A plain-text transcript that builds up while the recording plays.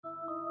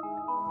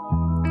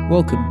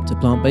Welcome to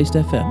Plant-Based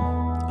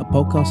FM, a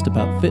podcast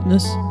about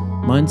fitness,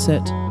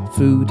 mindset,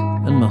 food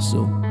and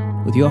muscle,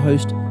 with your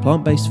host,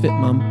 plant-based fit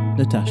mum,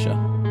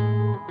 Natasha.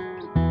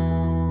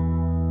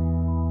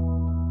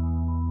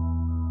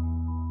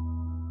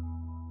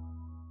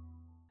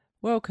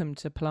 Welcome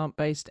to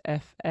Plant-Based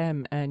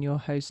FM and your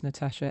host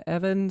Natasha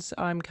Evans.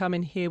 I'm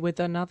coming here with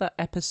another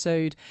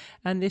episode,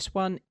 and this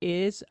one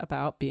is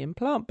about being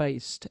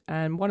plant-based.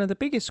 And one of the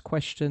biggest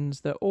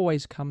questions that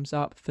always comes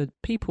up for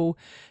people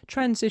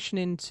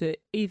transitioning to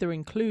either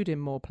including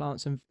more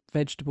plants and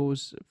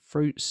vegetables,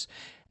 fruits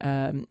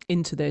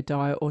into their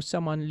diet, or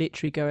someone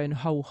literally going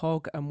whole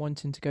hog and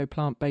wanting to go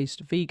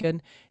plant-based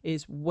vegan,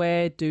 is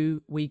where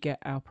do we get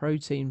our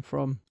protein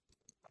from?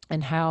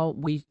 And how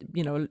we,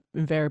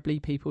 invariably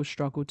people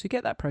struggle to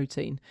get that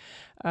protein.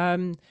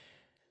 It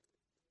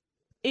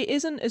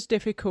isn't as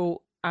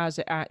difficult as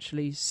it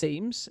actually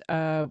seems.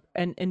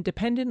 And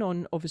depending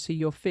on, obviously,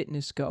 your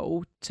fitness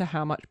goal to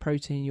how much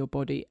protein your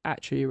body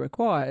actually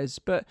requires.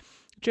 But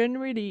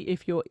generally,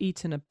 if you're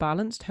eating a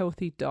balanced,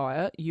 healthy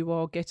diet, you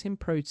are getting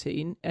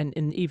protein. And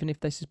even if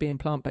this is being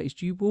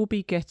plant-based, you will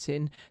be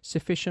getting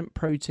sufficient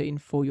protein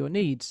for your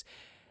needs.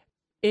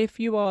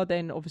 If you are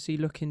then obviously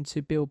looking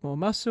to build more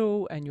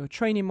muscle and you're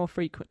training more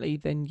frequently,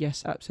 then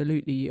yes,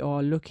 absolutely, you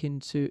are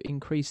looking to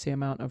increase the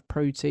amount of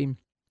protein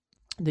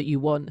that you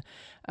want.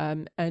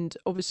 And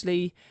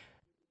obviously,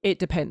 it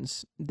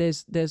depends.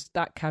 There's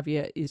that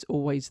caveat is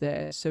always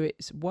there. So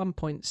it's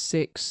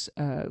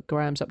 1.6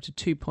 grams up to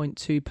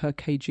 2.2 per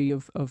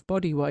kg of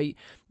body weight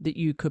that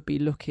you could be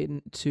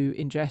looking to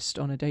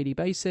ingest on a daily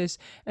basis,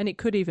 and it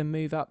could even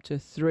move up to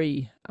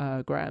 3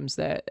 grams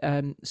there.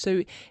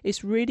 So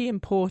it's really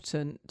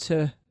important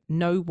to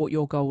know what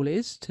your goal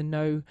is, to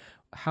know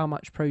how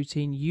much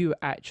protein you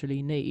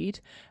actually need,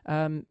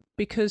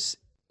 because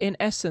in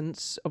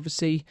essence,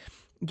 obviously,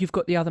 you've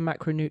got the other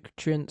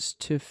macronutrients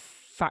to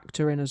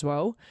factor in as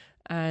well.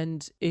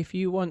 And if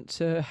you want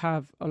to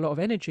have a lot of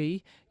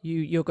energy,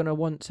 you're going to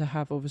want to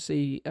have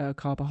obviously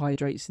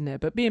carbohydrates in there.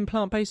 But being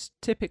plant-based,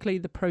 typically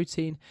the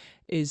protein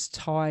is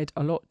tied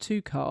a lot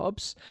to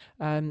carbs.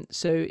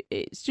 So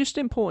it's just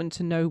important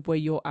to know where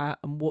you're at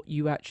and what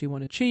you actually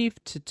want to achieve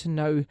to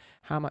know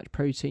how much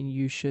protein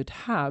you should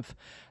have.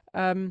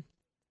 What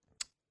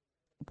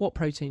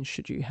protein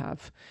should you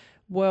have?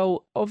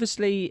 Well,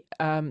 obviously,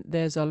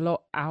 there's a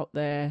lot out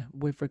there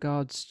with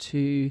regards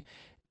to,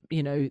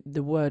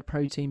 the word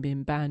protein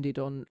being bandied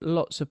on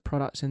lots of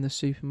products in the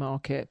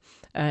supermarket.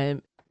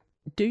 Do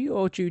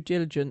your due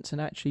diligence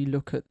and actually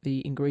look at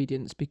the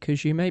ingredients,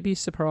 because you may be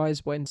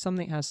surprised when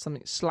something has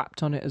something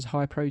slapped on it as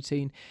high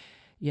protein,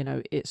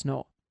 it's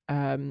not.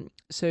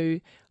 So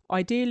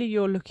ideally,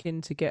 you're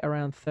looking to get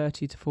around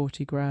 30 to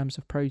 40 grams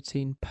of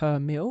protein per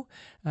meal.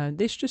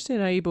 This just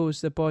enables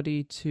the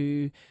body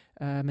to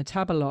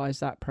metabolize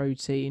that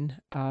protein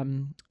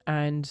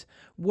and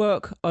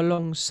work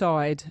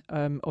alongside,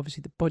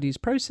 obviously, the body's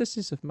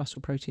processes of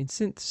muscle protein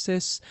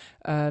synthesis,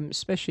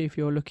 especially if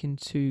you're looking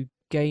to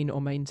gain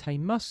or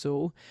maintain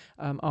muscle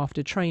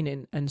after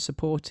training and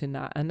supporting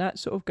that. And that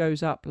sort of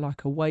goes up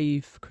like a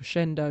wave,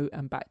 crescendo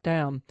and back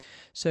down.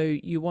 So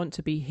you want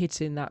to be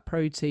hitting that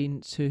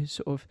protein to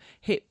sort of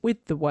hit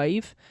with the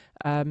wave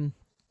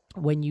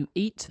when you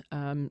eat.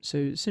 So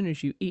as soon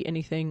as you eat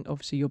anything,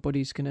 obviously your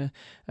body's going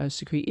to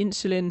secrete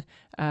insulin,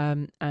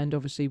 and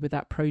obviously with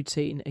that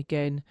protein,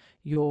 again,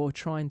 you're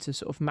trying to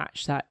sort of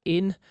match that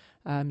in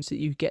so that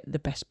you get the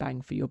best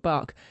bang for your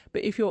buck.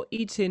 But if you're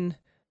eating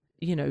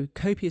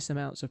copious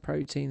amounts of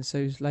protein,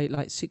 so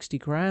like 60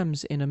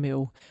 grams in a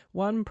meal,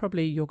 one,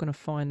 probably you're going to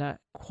find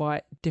that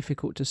quite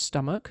difficult to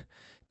stomach.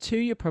 2,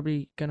 you're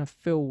probably going to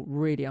feel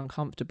really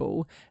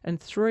uncomfortable. And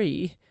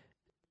 3,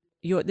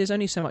 there's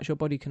only so much your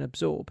body can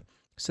absorb.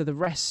 So the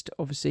rest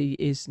obviously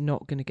is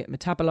not going to get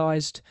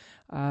metabolized,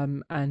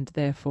 and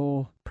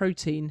therefore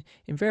protein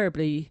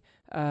invariably,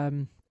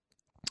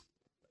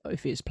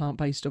 if it's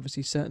plant-based,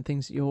 obviously certain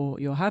things that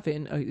you're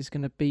having is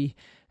going to be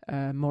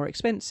more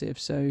expensive,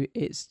 so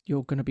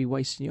you're going to be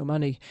wasting your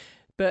money.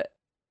 But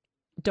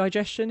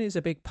digestion is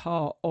a big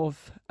part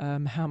of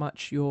how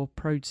much your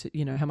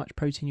protein, how much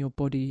protein your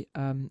body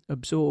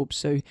absorbs.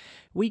 So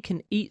we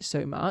can eat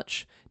so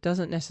much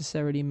doesn't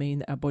necessarily mean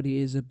that our body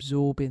is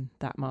absorbing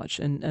that much,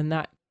 and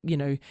that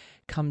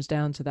comes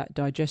down to that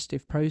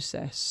digestive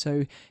process.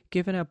 So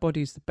giving our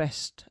bodies the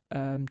best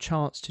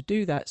chance to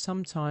do that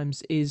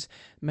sometimes is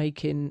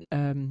making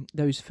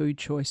those food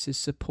choices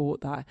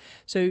support that.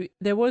 So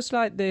there was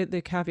like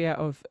the caveat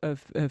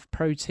of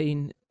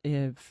protein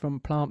from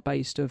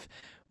plant-based, of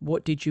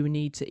what did you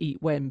need to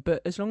eat when.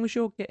 But as long as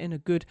you're getting a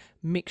good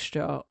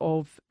mixture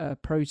of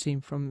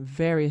protein from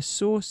various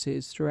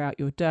sources throughout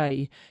your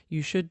day,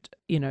 you should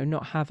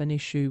not have an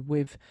issue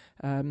with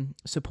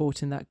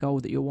supporting that goal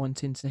that you're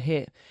wanting to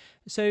hit.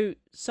 So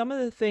some of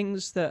the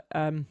things that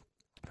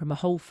from a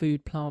whole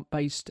food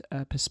plant-based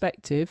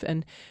perspective,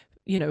 and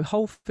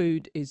whole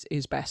food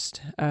is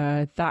best.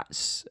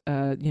 That's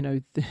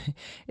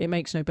it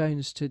makes no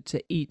bones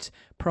to eat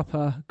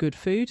proper good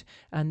food,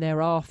 and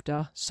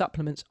thereafter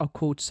supplements are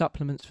called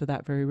supplements for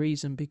that very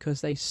reason,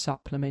 because they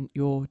supplement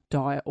your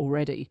diet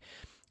already.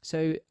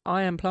 So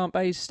I am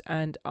plant-based,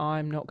 and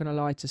I'm not going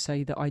to lie to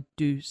say that I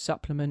do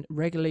supplement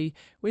regularly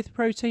with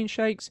protein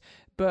shakes,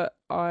 but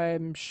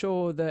I'm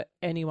sure that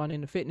anyone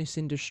in the fitness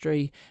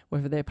industry,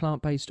 whether they're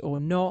plant-based or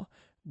not,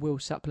 will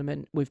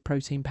supplement with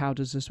protein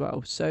powders as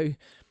well. So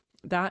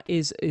that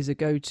is a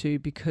go-to,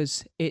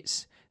 because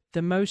it's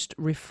the most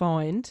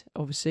refined,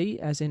 obviously,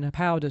 as in a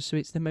powder, so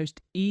it's the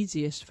most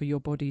easiest for your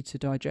body to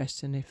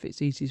digest, and if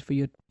it's easiest for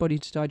your body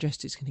to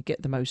digest, it's going to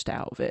get the most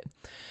out of it.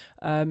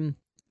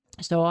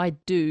 So I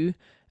do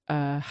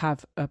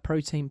have a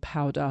protein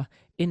powder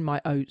in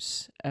my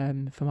oats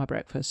for my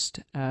breakfast.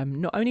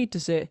 Not only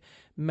does it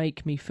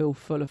make me feel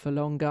fuller for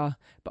longer,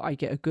 but I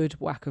get a good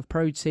whack of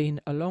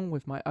protein along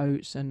with my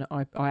oats, and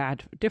I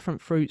add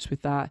different fruits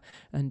with that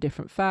and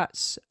different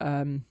fats,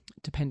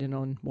 depending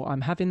on what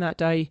I'm having that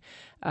day.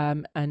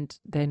 And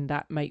then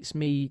that makes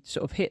me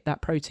sort of hit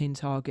that protein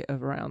target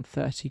of around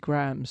 30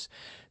 grams.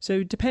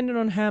 So depending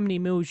on how many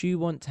meals you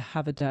want to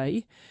have a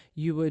day,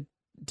 you would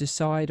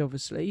decide,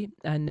 obviously,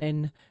 and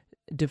then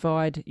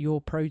divide your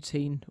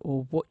protein,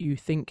 or what you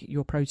think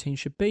your protein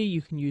should be.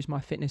 You can use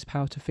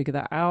MyFitnessPal to figure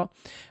that out.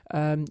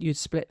 You'd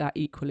split that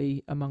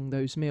equally among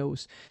those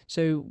meals.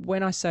 So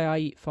when I say I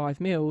eat 5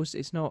 meals,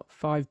 it's not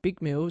 5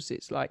 big meals,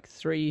 it's like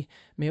 3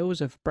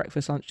 meals of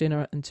breakfast, lunch,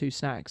 dinner, and 2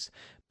 snacks.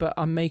 But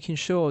I'm making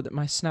sure that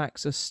my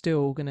snacks are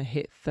still going to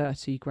hit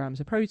 30 grams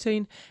of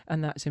protein,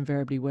 and that's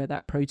invariably where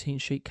that protein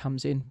sheet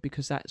comes in,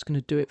 because that's going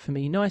to do it for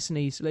me nice and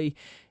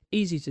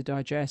easy to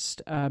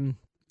digest,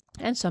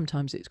 and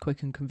sometimes it's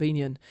quick and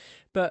convenient.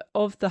 But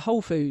of the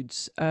whole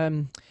foods,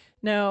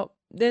 now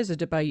there's a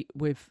debate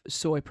with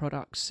soy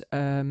products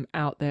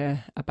out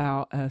there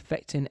about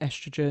affecting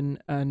estrogen,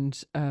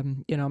 and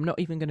I'm not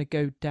even going to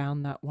go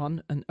down that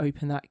one and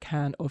open that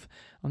can of,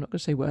 I'm not going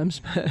to say worms,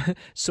 but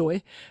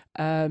soy,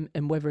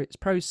 and whether it's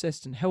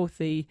processed and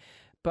healthy.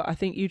 But I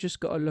think you just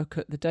got to look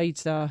at the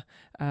data.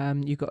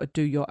 You've got to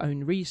do your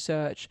own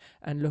research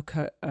and look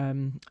at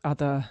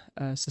other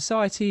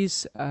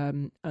societies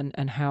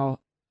and how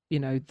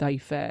they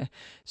fare.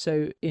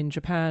 So in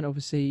Japan,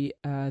 obviously,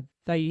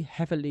 they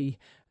heavily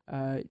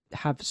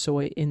have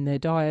soy in their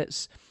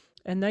diets,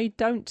 and they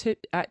don't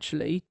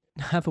actually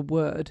have a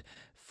word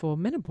for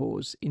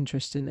menopause,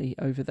 interestingly,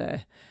 over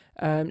there.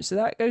 So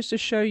that goes to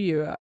show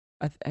you,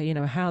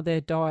 how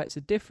their diets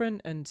are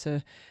different, and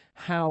to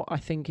how I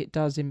think it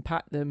does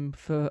impact them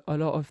for a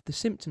lot of the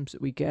symptoms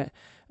that we get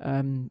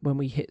when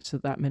we hit to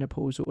that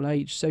menopausal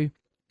age. So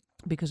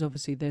because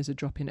obviously there's a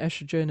drop in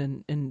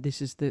estrogen, and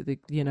this is the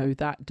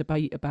that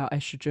debate about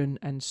estrogen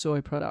and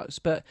soy products.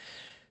 But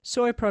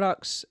soy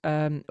products,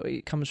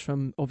 it comes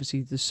from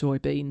obviously the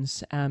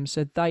soybeans,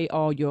 so they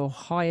are your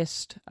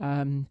highest.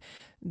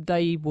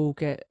 They will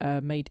get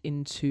made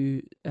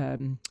into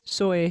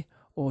soy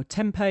or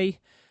tempeh,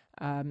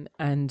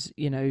 and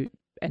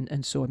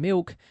soy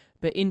milk.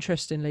 But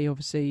interestingly,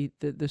 obviously,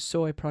 the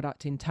soy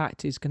product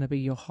intact is going to be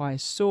your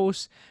highest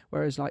source,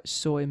 whereas like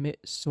soy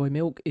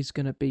milk is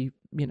going to be,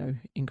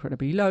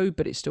 incredibly low,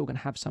 but it's still going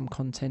to have some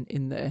content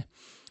in there.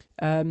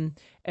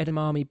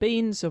 Edamame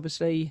beans,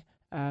 obviously,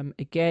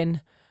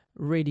 again,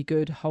 really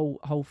good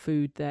whole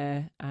food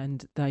there,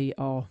 and they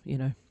are,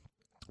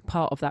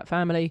 part of that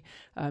family.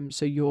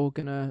 So you're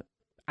going to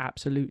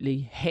absolutely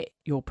hit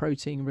your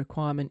protein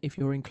requirement if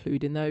you're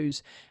including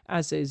those,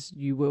 as is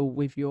you will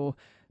with your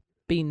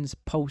beans,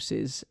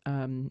 pulses,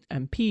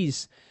 and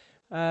peas.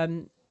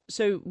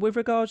 So with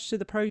regards to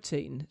the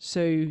protein,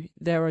 so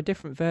there are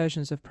different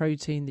versions of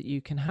protein that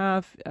you can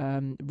have: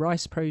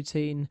 rice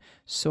protein,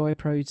 soy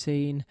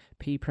protein,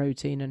 pea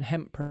protein, and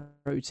hemp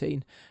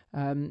protein.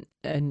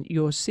 And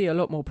you'll see a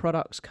lot more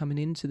products coming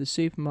into the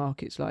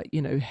supermarkets, like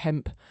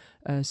hemp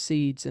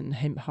seeds and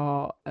hemp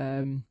heart,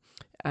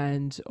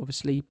 and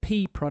obviously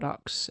pea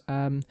products.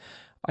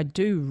 I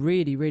do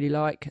really, really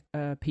like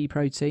pea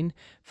protein.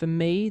 For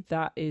me,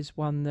 that is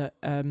one that,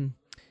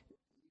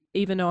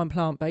 even though I'm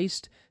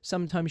plant-based,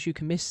 sometimes you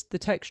can miss the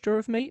texture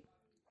of meat.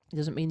 It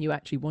doesn't mean you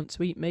actually want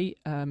to eat meat.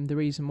 The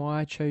reason why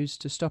I chose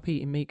to stop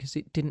eating meat, because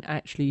it didn't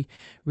actually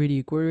really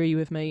agree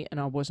with me, and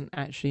I wasn't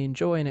actually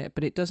enjoying it.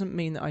 But it doesn't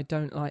mean that I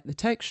don't like the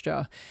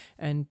texture.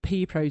 And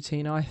pea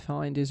protein, I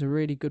find, is a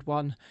really good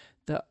one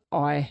that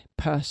I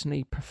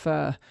personally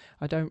prefer.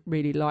 I don't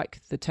really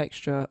like the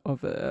texture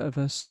of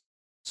a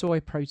soy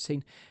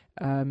protein,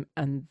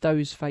 and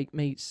those fake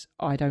meats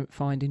I don't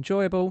find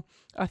enjoyable.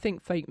 I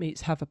think fake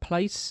meats have a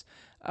place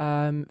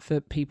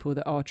for people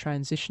that are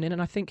transitioning,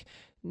 and I think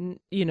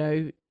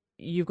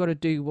you've got to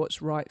do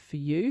what's right for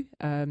you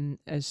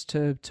as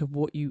to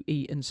what you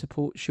eat and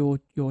supports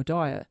your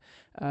diet.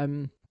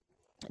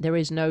 There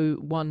is no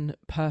one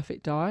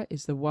perfect diet.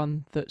 It's the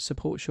one that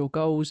supports your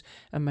goals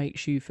and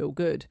makes you feel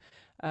good.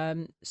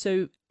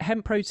 So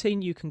hemp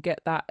protein, you can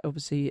get that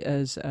obviously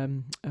as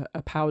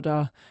a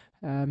powder.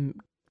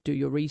 do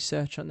your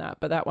research on that.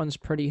 But that one's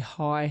pretty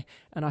high,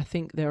 and I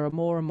think there are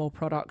more and more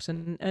products,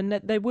 and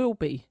that there will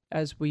be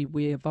as we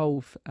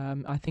evolve.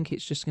 I think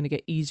it's just going to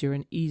get easier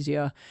and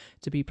easier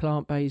to be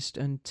plant-based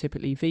and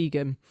typically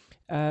vegan.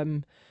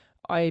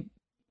 I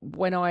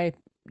when I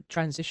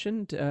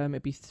transitioned,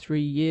 it'd be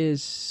 3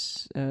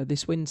 years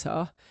this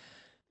winter.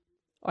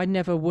 I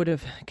never would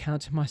have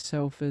counted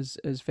myself as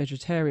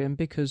vegetarian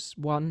because,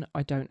 one,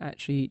 I don't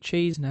actually eat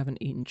cheese and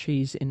haven't eaten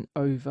cheese in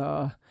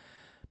over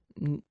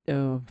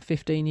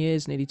 15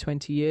 years, nearly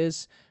 20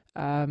 years.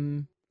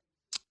 And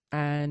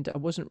I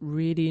wasn't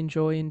really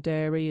enjoying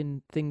dairy,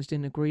 and things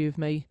didn't agree with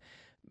me.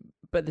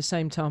 But at the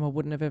same time, I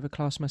wouldn't have ever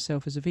classed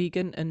myself as a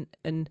vegan.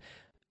 And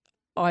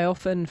I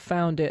often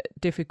found it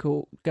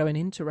difficult going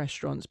into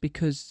restaurants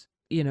because,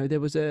 there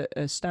was a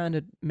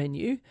standard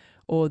menu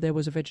or there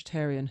was a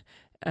vegetarian.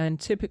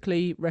 And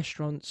typically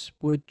restaurants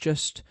would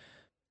just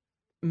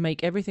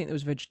make everything that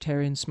was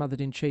vegetarian smothered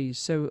in cheese.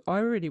 So I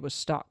really was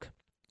stuck.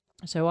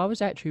 So I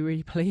was actually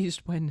really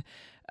pleased when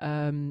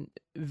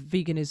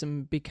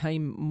veganism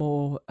became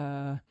more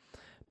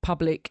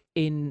public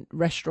in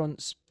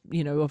restaurants,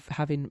 of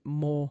having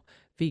more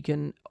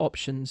vegan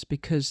options,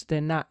 because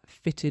then that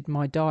fitted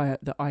my diet,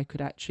 that I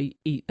could actually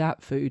eat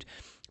that food.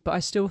 But I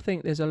still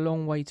think there's a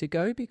long way to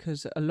go,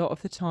 because a lot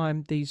of the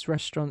time these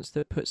restaurants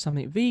that put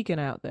something vegan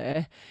out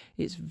there,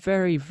 it's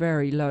very,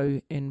 very low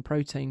in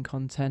protein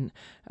content,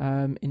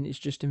 and it's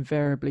just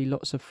invariably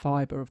lots of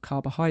fibre, of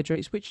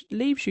carbohydrates, which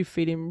leaves you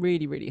feeling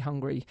really, really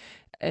hungry,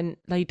 and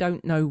they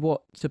don't know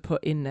what to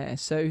put in there.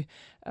 So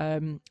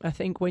I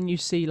think when you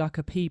see like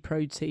a pea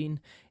protein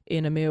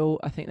in a meal,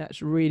 I think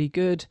that's really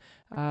good.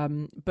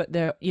 But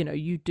there,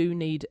 you do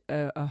need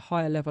a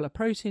higher level of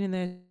protein in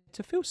there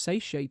to feel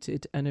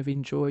satiated and have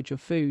enjoyed your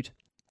food.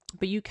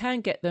 But you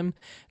can get them,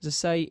 as I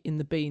say, in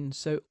the beans.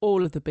 So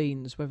all of the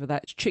beans, whether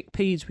that's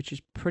chickpeas, which is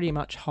pretty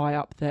much high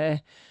up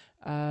there,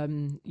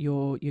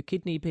 your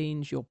kidney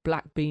beans, your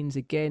black beans,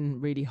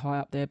 again really high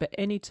up there, but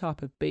any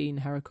type of bean,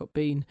 haricot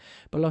bean,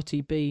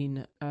 bolotti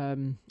bean,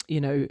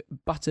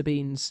 butter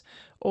beans,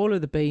 all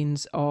of the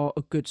beans are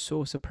a good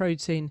source of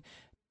protein,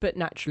 but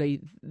naturally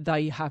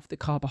they have the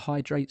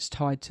carbohydrates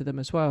tied to them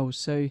as well.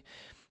 So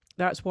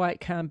that's why it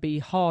can be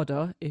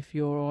harder if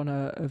you're on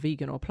a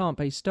vegan or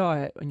plant-based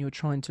diet and you're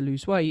trying to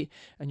lose weight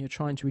and you're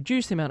trying to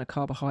reduce the amount of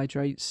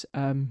carbohydrates.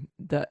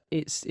 That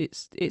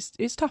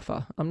it's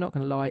tougher. I'm not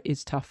going to lie,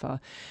 it's tougher.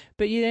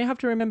 But you have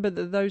to remember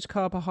that those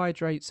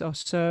carbohydrates are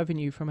serving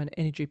you from an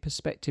energy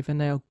perspective, and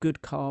they are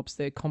good carbs.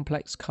 They're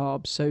complex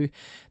carbs, so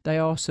they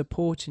are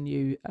supporting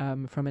you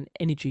from an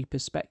energy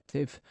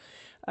perspective.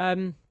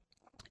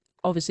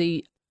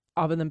 Obviously,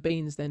 other than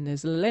beans, then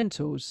there's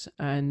lentils,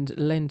 and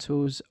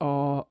lentils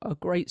are a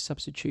great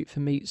substitute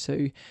for meat.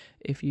 So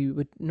if you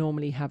would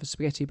normally have a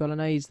spaghetti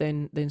bolognese,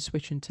 then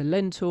switching to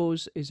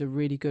lentils is a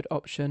really good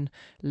option.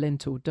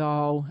 Lentil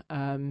dal,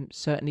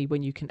 certainly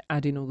when you can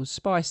add in all the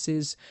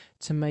spices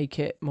to make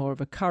it more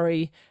of a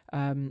curry,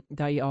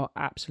 they are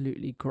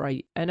absolutely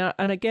great. And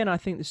again, I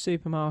think the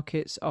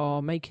supermarkets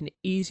are making it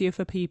easier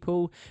for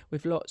people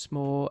with lots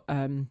more.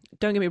 Don't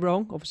get me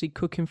wrong, obviously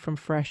cooking from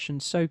fresh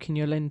and soaking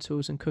your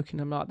lentils and cooking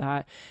them like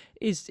that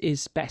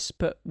is best,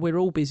 but we're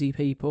all busy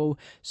people.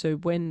 So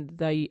when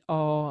they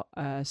are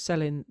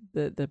selling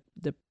the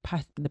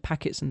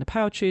packets and the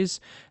pouches,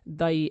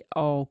 they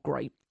are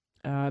great.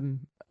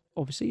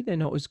 Obviously, they're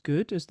not as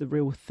good as the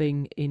real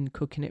thing in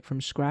cooking it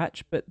from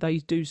scratch, but they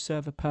do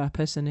serve a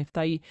purpose. And if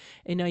they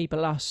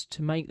enable us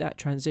to make that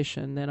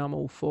transition, then I'm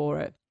all for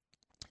it.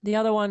 The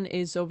other one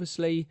is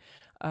obviously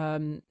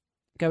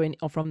going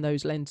from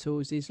those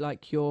lentils is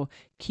like your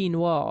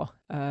quinoa,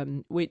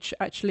 which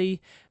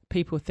actually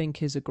people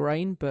think is a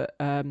grain, but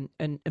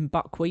and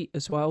buckwheat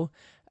as well.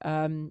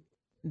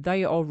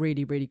 They are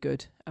really, really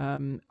good,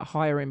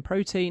 higher in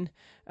protein.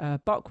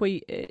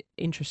 Buckwheat,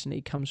 interestingly,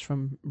 comes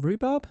from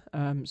rhubarb,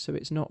 so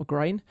it's not a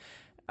grain.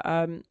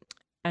 And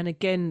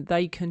again,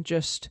 they can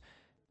just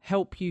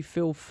help you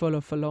feel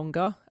fuller for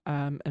longer,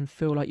 and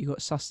feel like you've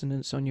got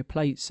sustenance on your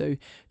plate. So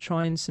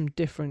trying some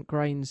different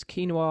grains.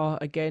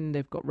 Quinoa, again,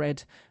 they've got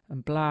red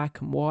and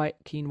black and white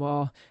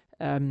quinoa,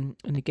 and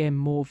again,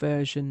 more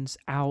versions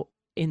out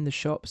in the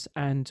shops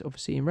and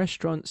obviously in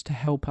restaurants to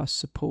help us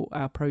support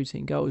our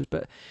protein goals.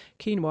 But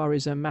quinoa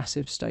is a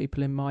massive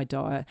staple in my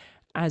diet,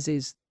 as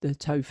is the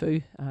tofu,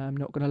 I'm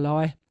not going to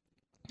lie.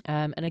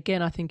 And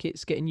again, I think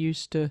it's getting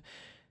used to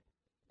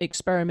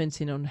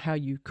experimenting on how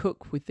you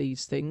cook with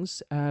these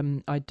things.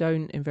 I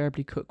don't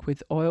invariably cook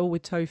with oil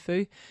with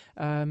tofu,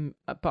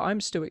 but I'm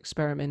still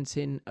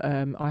experimenting.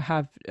 I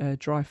have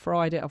dry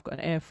fried it. I've got an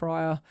air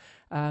fryer,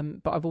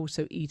 but I've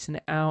also eaten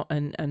it out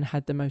and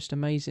had the most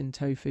amazing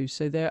tofu.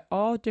 So there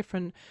are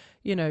different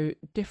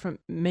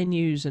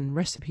menus and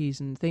recipes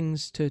and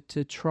things to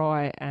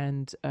try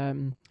and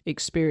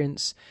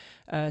experience.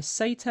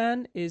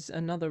 Seitan is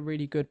another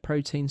really good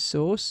protein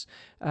source.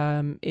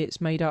 It's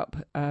made up,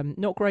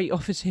 not great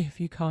obviously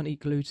if you can't eat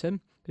gluten,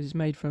 because it's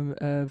made from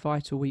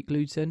vital wheat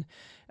gluten,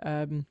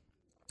 and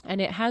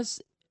it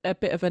has a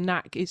bit of a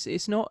knack.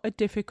 It's not a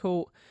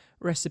difficult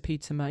recipe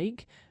to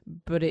make,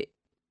 but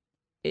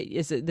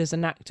there's a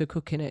knack to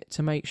cooking it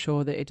to make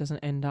sure that it doesn't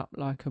end up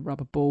like a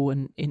rubber ball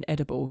and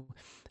inedible.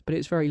 But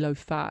it's very low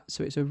fat,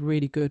 so it's a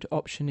really good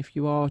option if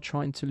you are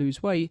trying to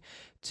lose weight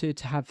to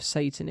have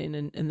seitan in.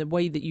 And the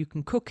way that you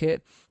can cook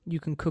it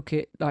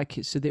like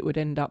it so that it would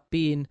end up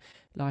being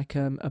like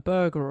a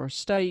burger or a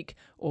steak,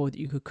 or that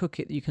you could cook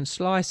it, you can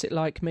slice it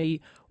like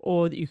meat,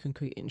 or that you can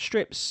cook it in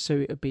strips, so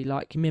it would be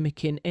like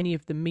mimicking any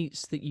of the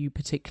meats that you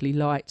particularly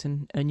liked,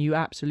 and you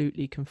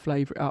absolutely can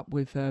flavour it up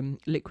with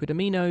liquid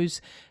aminos,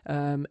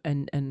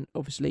 and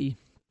obviously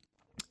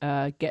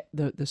get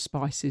the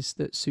spices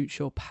that suits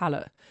your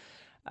palate.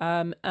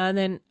 And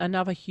then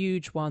another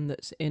huge one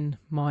that's in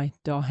my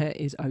diet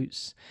is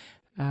oats,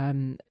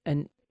 and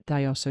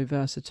they are so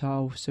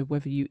versatile. So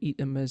whether you eat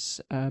them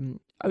as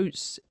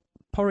oats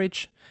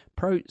porridge,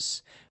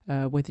 proats,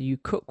 whether you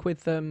cook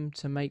with them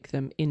to make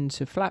them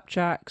into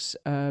flapjacks,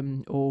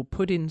 or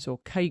puddings or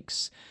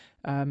cakes,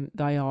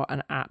 they are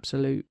an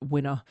absolute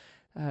winner,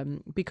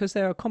 because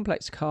they're a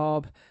complex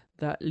carb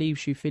that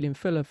leaves you feeling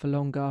fuller for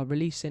longer,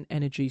 releasing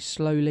energy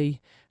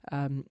slowly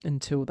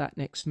until that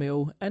next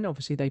meal. And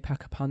obviously they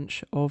pack a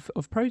punch of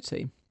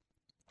protein.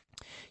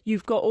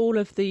 You've got all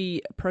of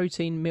the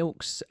protein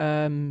milks,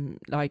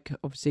 like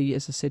obviously,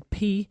 as I said,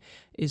 pea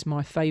is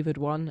my favoured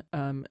one,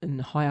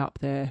 and high up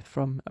there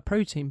from a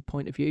protein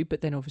point of view.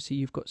 But then obviously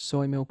you've got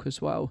soy milk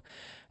as well.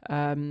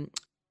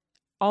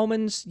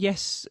 Almonds,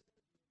 yes,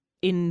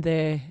 in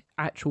their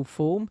actual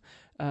form,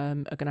 are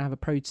going to have a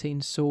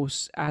protein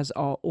source, as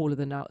are all of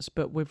the nuts.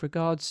 But with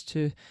regards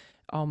to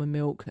almond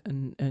milk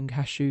and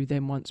cashew,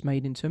 then once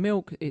made into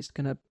milk, it's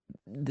going to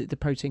the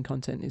protein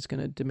content is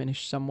going to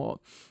diminish somewhat.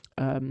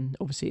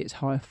 Obviously it's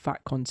higher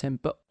fat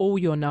content, but all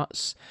your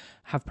nuts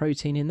have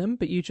protein in them,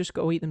 but you just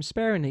got to eat them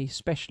sparingly,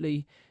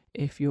 especially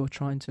if you're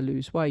trying to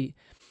lose weight.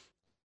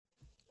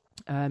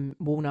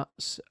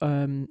 Walnuts,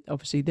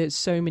 obviously there's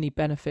so many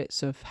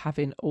benefits of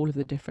having all of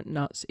the different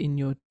nuts in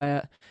your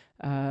diet,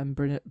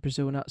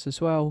 Brazil nuts as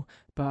well,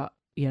 but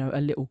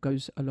a little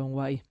goes a long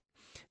way.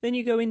 Then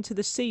you go into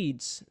the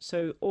seeds.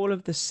 So all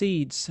of the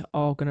seeds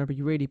are going to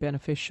be really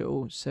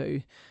beneficial. So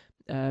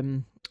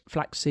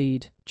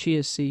flaxseed,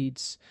 chia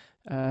seeds,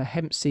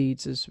 hemp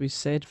seeds, as we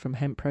said, from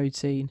hemp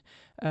protein,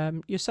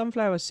 your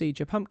sunflower seeds,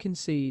 your pumpkin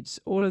seeds,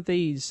 all of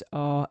these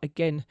are,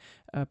 again,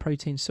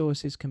 protein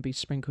sources, can be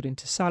sprinkled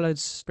into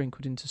salads,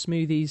 sprinkled into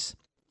smoothies,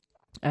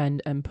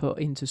 and put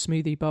into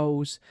smoothie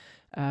bowls,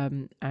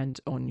 and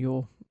on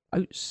your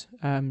oats.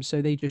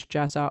 So they just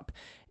jazz up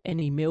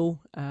any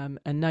meal,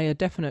 and they are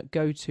definite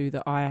go-to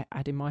that I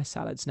add in my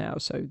salads now.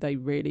 So they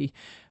really,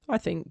 I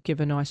think, give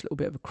a nice little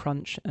bit of a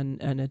crunch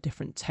and a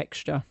different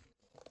texture.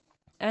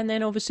 And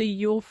then obviously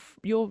your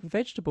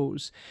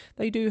vegetables,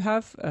 they do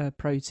have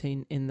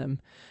protein in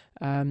them.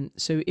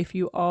 So if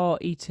you are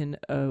eating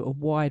a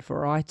wide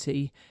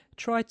variety,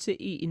 try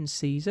to eat in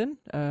season,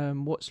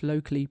 what's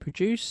locally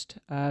produced,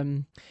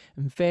 and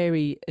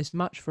vary as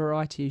much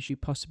variety as you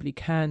possibly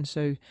can.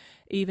 So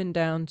even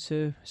down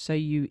to, say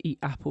you eat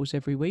apples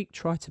every week,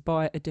 try to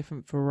buy a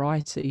different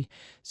variety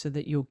so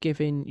that you're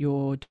giving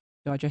your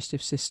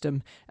digestive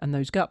system and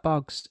those gut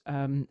bugs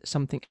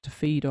something to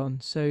feed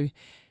on. So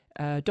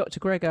Dr.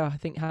 Greger, I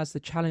think, has the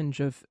challenge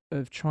of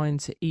trying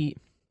to eat,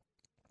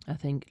 I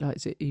think, like,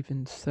 is it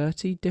even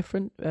 30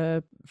 different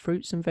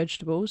fruits and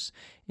vegetables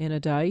in a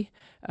day?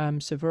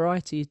 So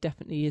variety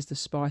definitely is the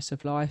spice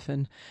of life,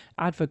 and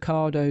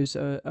avocados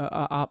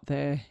are up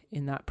there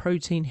in that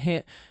protein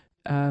hit.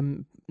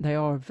 They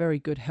are a very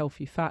good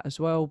healthy fat as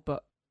well,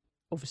 but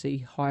obviously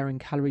higher in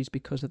calories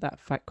because of that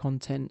fat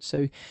content.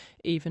 So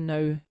even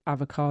though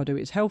avocado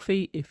is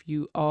healthy, if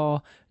you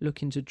are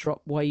looking to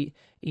drop weight,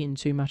 eating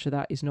too much of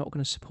that is not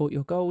going to support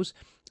your goals.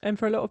 And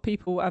for a lot of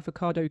people,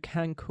 avocado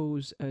can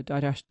cause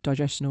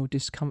digestional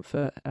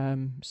discomfort.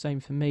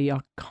 Same for me. I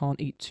can't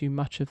eat too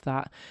much of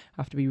that.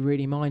 I have to be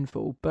really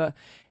mindful. But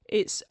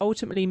it's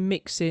ultimately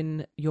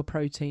mixing your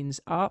proteins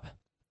up.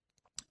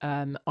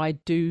 I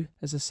do,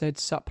 as I said,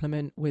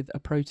 supplement with a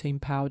protein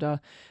powder.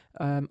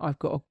 I've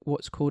got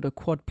what's called a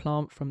quad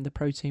plant from the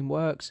Protein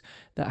Works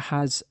that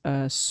has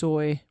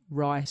soy,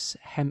 rice,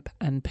 hemp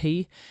and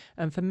pea.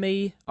 And for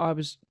me, I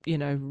was,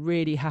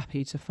 really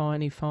happy to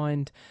finally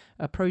find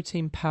a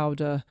protein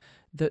powder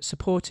that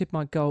supported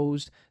my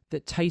goals,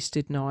 that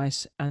tasted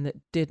nice and that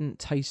didn't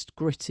taste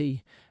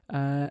gritty,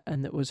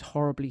 and that was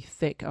horribly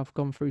thick. I've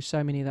gone through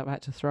so many that I've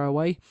had to throw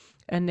away.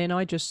 And then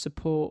I just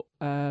support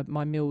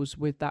my meals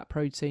with that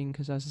protein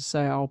because, as I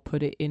say, I'll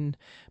put it in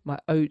my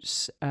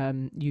oats.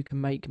 You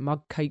can make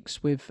mug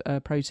cakes with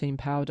protein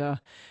powder.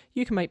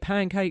 You can make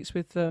pancakes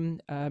with them.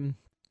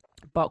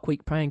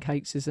 Buckwheat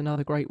pancakes is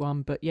another great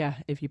one. But yeah,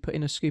 if you put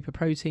in a scoop of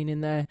protein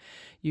in there,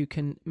 you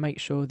can make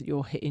sure that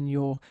you're hitting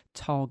your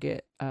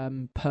target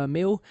per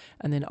meal,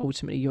 and then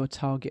ultimately your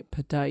target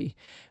per day.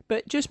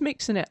 But just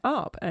mixing it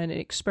up and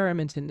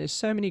experimenting. There's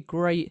so many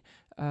great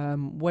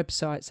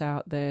websites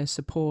out there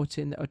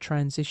supporting that are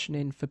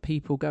transitioning for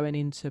people going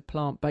into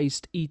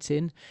plant-based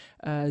eating.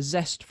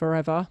 Zest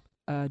Forever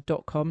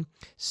nutritional.com,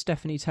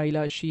 Stephanie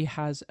Taylor. She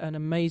has an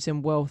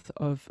amazing wealth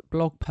of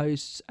blog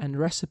posts and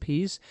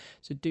recipes,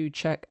 so do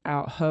check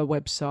out her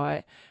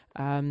website.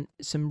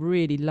 Some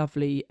really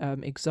lovely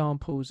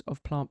examples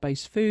of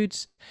plant-based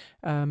foods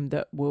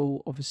that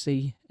will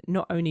obviously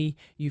not only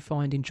you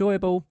find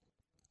enjoyable,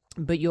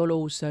 but you'll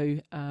also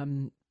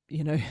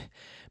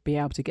be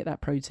able to get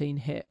that protein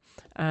hit.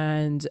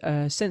 And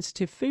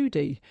sensitive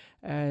foodie,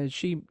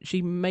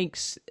 she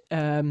makes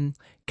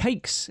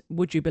cakes,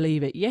 would you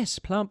believe it? Yes,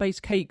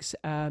 plant-based cakes,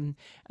 and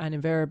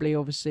invariably,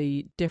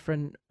 obviously,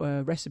 different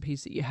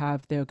recipes that you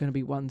have, there are going to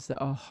be ones that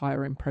are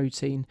higher in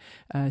protein,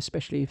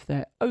 especially if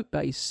they're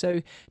oat-based.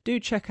 So do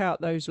check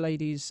out those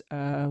ladies'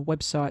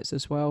 websites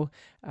as well,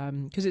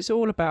 because it's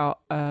all about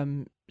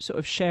sort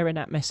of sharing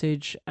that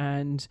message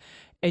and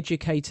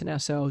educating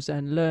ourselves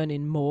and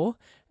learning more.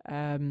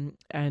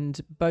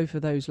 And both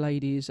of those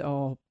ladies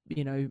are,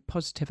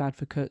 positive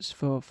advocates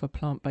for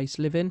plant-based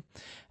living.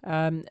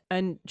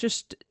 And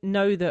just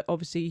know that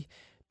obviously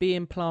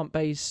being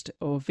plant-based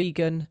or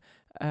vegan,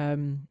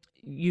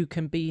 you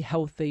can be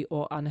healthy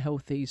or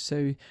unhealthy.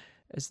 So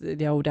as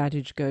the old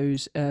adage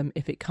goes,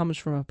 if it comes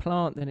from a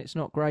plant, then it's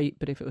not great.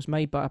 But if it was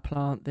made by a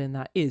plant, then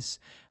that is.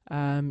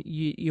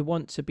 You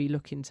want to be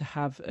looking to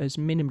have as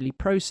minimally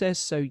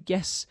processed. So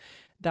yes,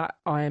 that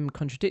I am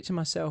contradicting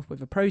myself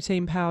with a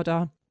protein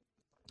powder,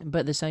 but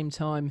at the same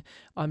time,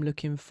 I'm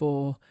looking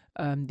for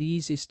the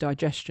easiest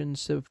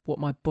digestions of what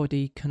my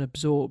body can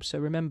absorb. So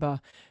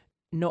remember,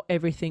 not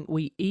everything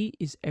we eat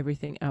is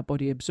everything our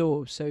body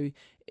absorbs. So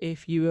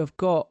if you have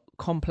got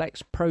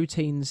complex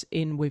proteins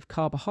in with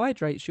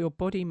carbohydrates, your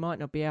body might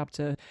not be able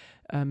to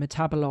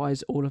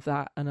metabolize all of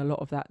that, and a lot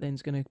of that then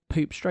is going to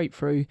poop straight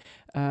through,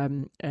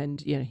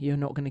 and you're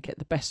not going to get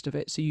the best of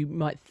it. So you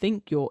might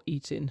think you're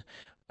eating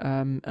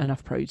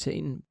enough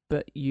protein,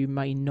 but you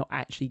may not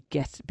actually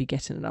be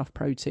getting enough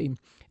protein.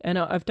 And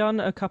I've done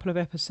a couple of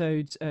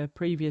episodes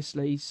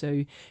previously,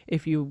 so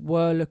if you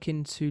were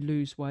looking to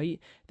lose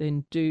weight,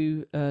 then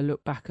do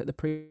look back at the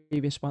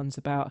previous ones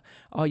about,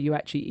 are you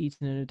actually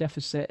eating in a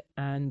deficit,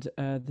 and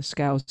the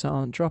scales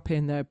aren't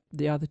dropping. They're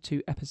the other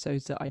two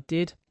episodes that I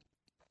did.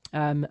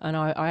 And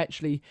I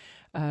actually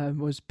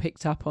was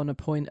picked up on a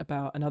point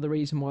about another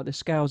reason why the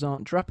scales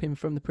aren't dropping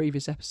from the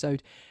previous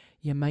episode.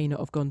 You may not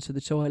have gone to the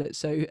toilet.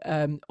 So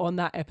on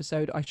that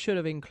episode, I should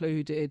have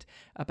included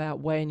about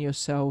weighing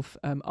yourself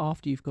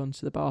after you've gone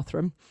to the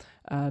bathroom,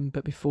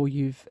 but before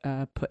you've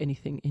put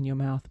anything in your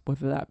mouth,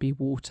 whether that be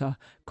water,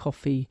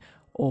 coffee,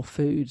 or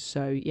food.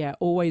 So yeah,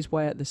 always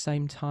weigh at the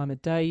same time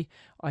of day,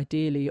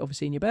 ideally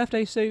obviously in your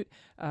birthday suit,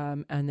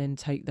 and then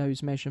take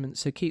those measurements.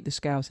 So keep the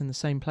scales in the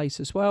same place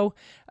as well.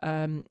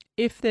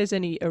 If there's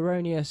any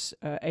erroneous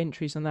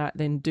entries on that,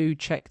 then do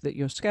check that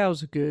your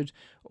scales are good,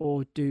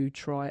 or do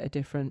try a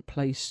different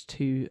place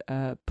to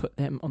put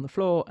them on the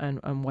floor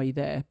and weigh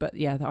there. But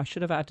yeah, I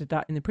should have added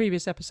that in the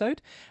previous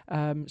episode,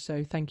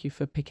 so thank you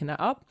for picking that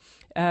up.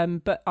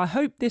 But I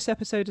hope this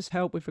episode has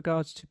helped with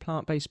regards to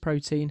plant-based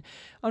protein.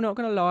 I'm not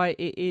going to lie,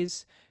 it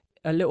is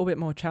a little bit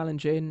more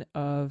challenging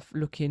of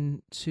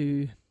looking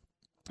to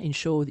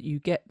ensure that you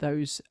get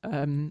those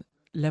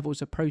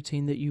levels of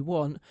protein that you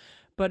want,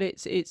 but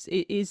it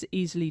is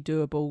easily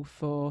doable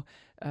for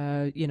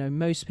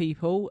most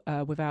people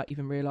without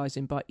even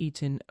realizing, by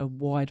eating a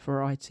wide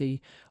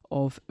variety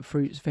of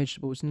fruits,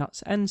 vegetables,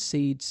 nuts and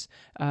seeds,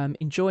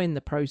 enjoying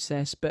the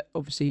process. But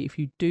obviously if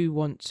you do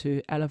want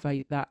to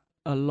elevate that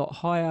a lot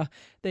higher,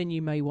 then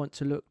you may want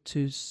to look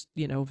to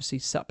obviously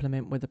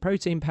supplement with a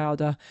protein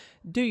powder.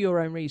 Do your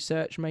own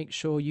research, make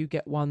sure you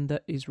get one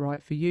that is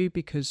right for you,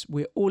 because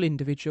we're all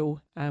individual,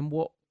 and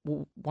what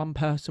one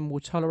person will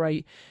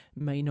tolerate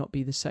may not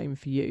be the same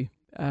for you.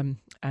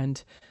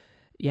 And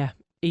yeah,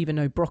 even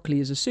though broccoli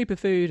is a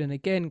superfood and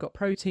again got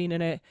protein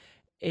in it,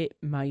 it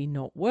may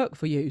not work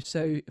for you.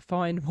 So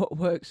find what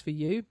works for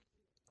you.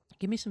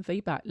 Give me some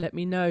feedback. Let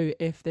me know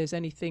if there's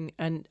anything.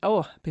 And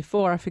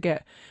before I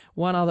forget,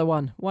 one other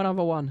one.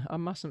 I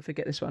mustn't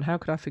forget this one. How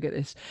could I forget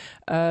this?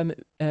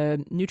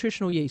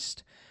 Nutritional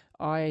yeast.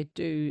 I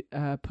do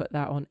put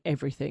that on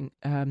everything.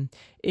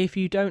 If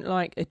you don't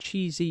like a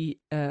cheesy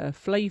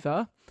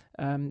flavour,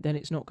 then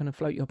it's not going to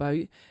float your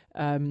boat.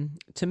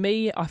 To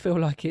me, I feel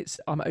like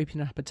I'm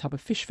opening up a tub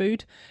of fish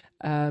food,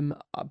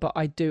 but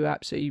I do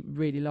absolutely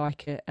really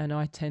like it, and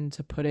I tend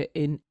to put it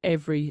in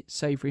every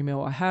savoury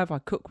meal I have. I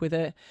cook with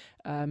it,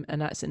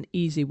 and that's an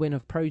easy win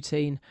of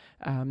protein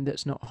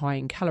that's not high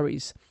in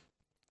calories.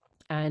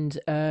 And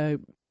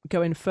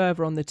going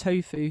further on the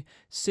tofu,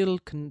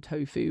 silken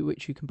tofu,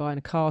 which you can buy in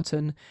a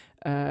carton,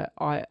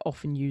 I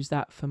often use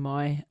that for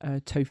my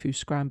tofu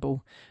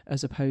scramble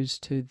as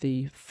opposed to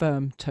the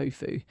firm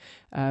tofu.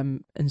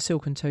 And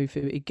silken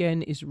tofu,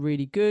 again, is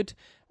really good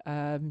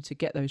to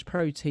get those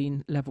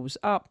protein levels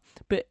up,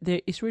 but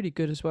it's really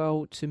good as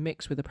well to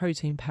mix with a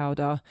protein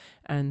powder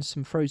and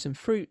some frozen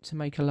fruit to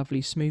make a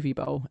lovely smoothie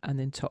bowl, and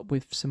then top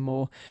with some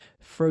more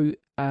fruit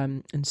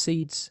and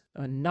seeds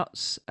and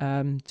nuts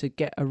to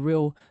get a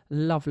real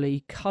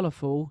lovely,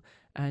 colourful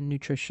and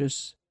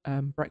nutritious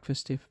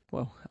breakfast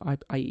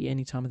I eat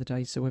any time of the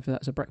day, so whether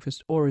that's a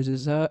breakfast or a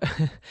dessert,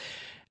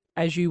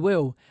 as you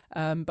will.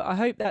 But I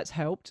hope that's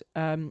helped.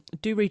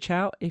 Do reach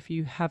out if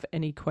you have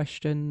any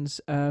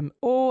questions,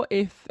 or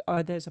if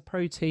there's a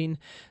protein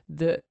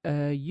that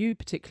you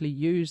particularly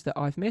use that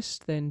I've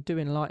missed, then do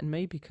enlighten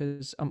me,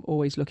 because I'm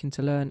always looking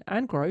to learn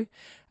and grow.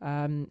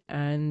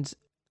 And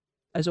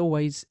as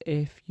always,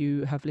 if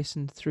you have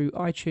listened through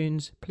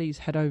iTunes, please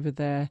head over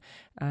there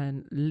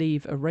and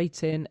leave a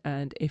rating.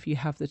 And if you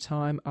have the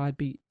time, I'd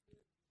be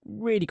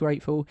really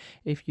grateful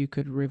if you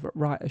could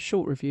write a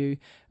short review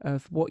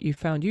of what you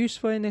found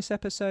useful in this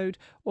episode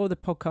or the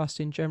podcast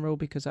in general,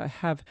 because I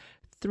have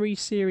 3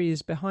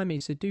 series behind me,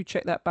 so do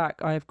check that back.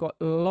 I have got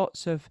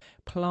lots of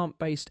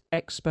plant-based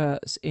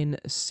experts in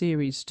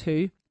series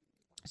 2.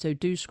 So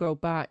do scroll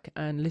back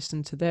and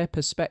listen to their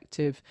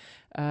perspective,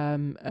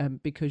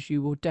 because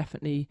you will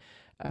definitely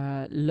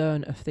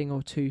learn a thing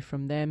or two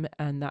from them,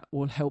 and that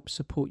will help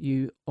support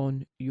you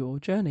on your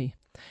journey.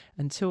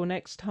 Until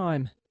next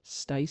time,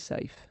 stay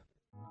safe.